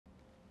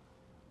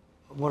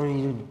What are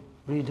you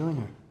doing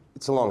here?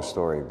 It's a long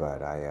story,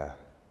 but I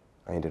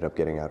ended up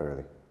getting out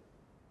early.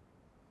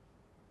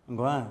 I'm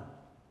glad.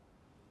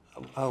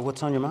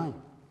 What's on your mind?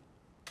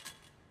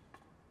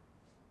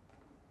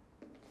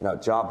 Been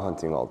out job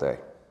hunting all day.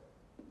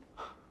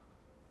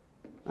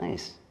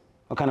 Nice.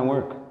 What kind of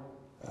work?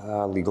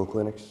 Legal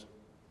clinics.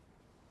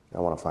 I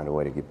want to find a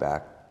way to get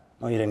back.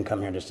 Oh, you didn't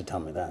come here just to tell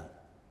me that.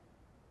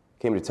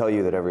 Came to tell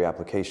you that every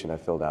application I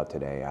filled out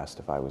today asked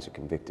if I was a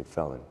convicted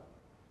felon.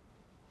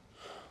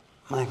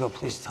 Michael,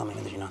 please tell me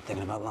that you're not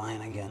thinking about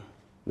lying again.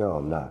 No,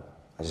 I'm not.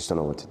 I just don't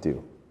know what to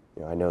do.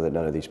 You know, I know that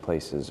none of these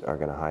places are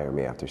going to hire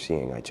me after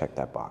seeing I checked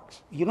that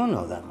box. You don't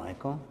know that,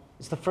 Michael.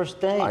 It's the first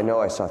day. I know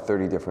I saw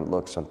 30 different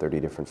looks on 30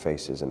 different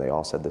faces, and they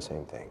all said the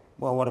same thing.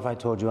 Well, what if I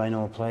told you I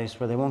know a place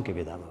where they won't give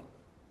you that look?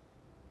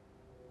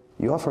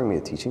 You offering me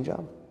a teaching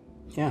job?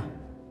 Yeah,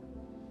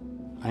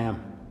 I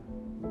am.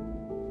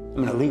 I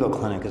mean, a legal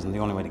clinic isn't the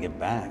only way to get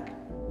back.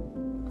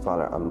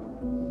 Father,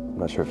 I'm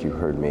not sure if you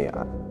heard me.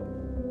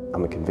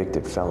 I'm a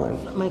convicted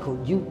felon. Michael,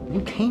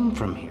 you came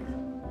from here.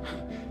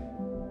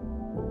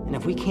 And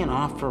if we can't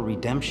offer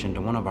redemption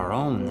to one of our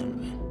own, then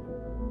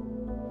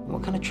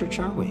what kind of church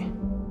are we?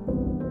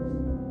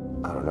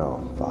 I don't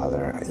know,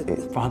 Father.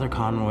 Father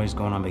Conroy's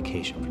going on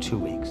vacation for 2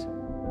 weeks.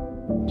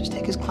 Just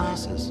take his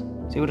classes.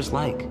 See what it's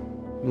like. I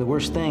mean, the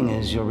worst thing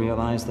is you'll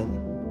realize that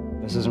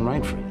this isn't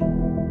right for you.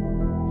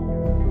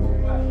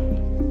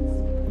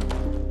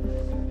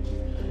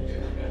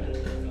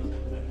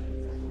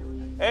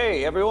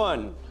 Hey,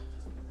 everyone.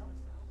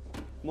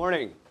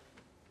 Morning.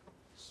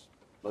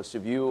 Most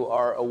of you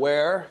are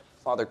aware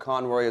Father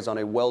Conroy is on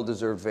a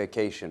well-deserved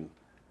vacation.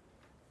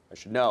 I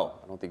should know.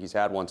 I don't think he's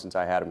had one since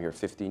I had him here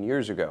 15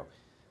 years ago.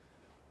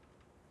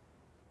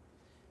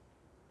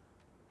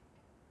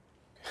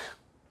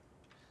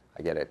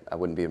 I get it. I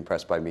wouldn't be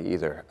impressed by me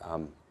either.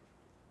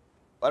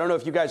 I don't know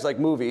if you guys like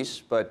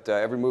movies, but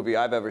every movie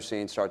I've ever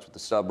seen starts with the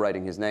sub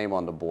writing his name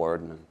on the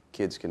board, and the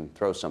kids can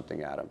throw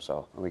something at him.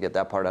 So let me get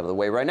that part out of the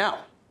way right now.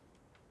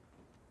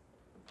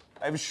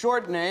 I have a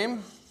short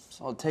name,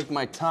 so I'll take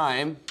my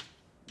time.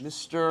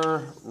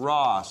 Mr.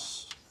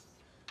 Ross.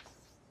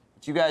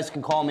 But you guys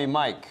can call me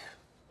Mike.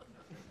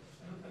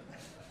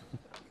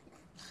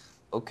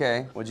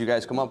 Okay, what'd you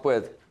guys come up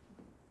with?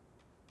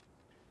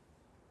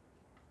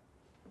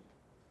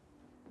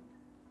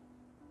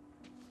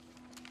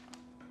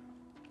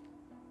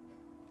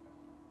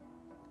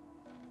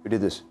 Who did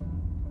this?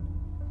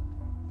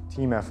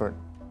 Team effort.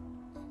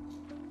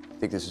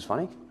 Think this is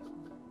funny?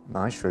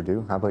 I sure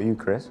do. How about you,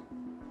 Chris?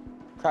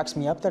 Cracks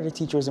me up that our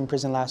teacher was in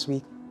prison last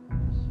week.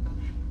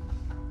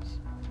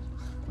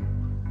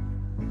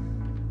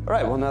 All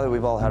right, well, now that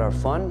we've all had our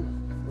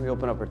fun, we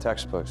open up our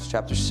textbooks.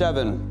 Chapter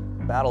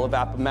 7, Battle of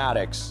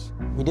Appomattox.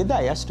 We did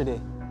that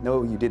yesterday.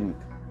 No, you didn't.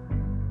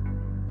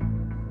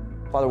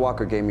 Father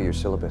Walker gave me your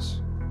syllabus.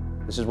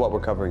 This is what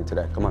we're covering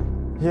today. Come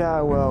on.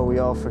 Yeah, well, we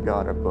all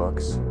forgot our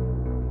books.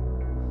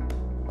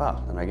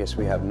 Wow, then I guess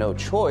we have no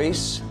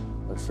choice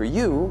but for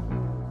you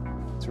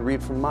to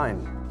read from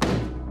mine.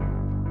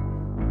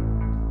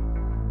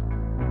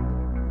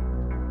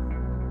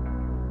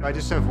 I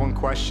just have one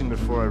question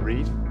before I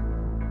read.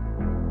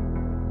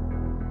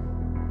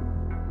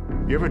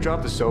 You ever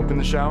drop the soap in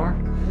the shower?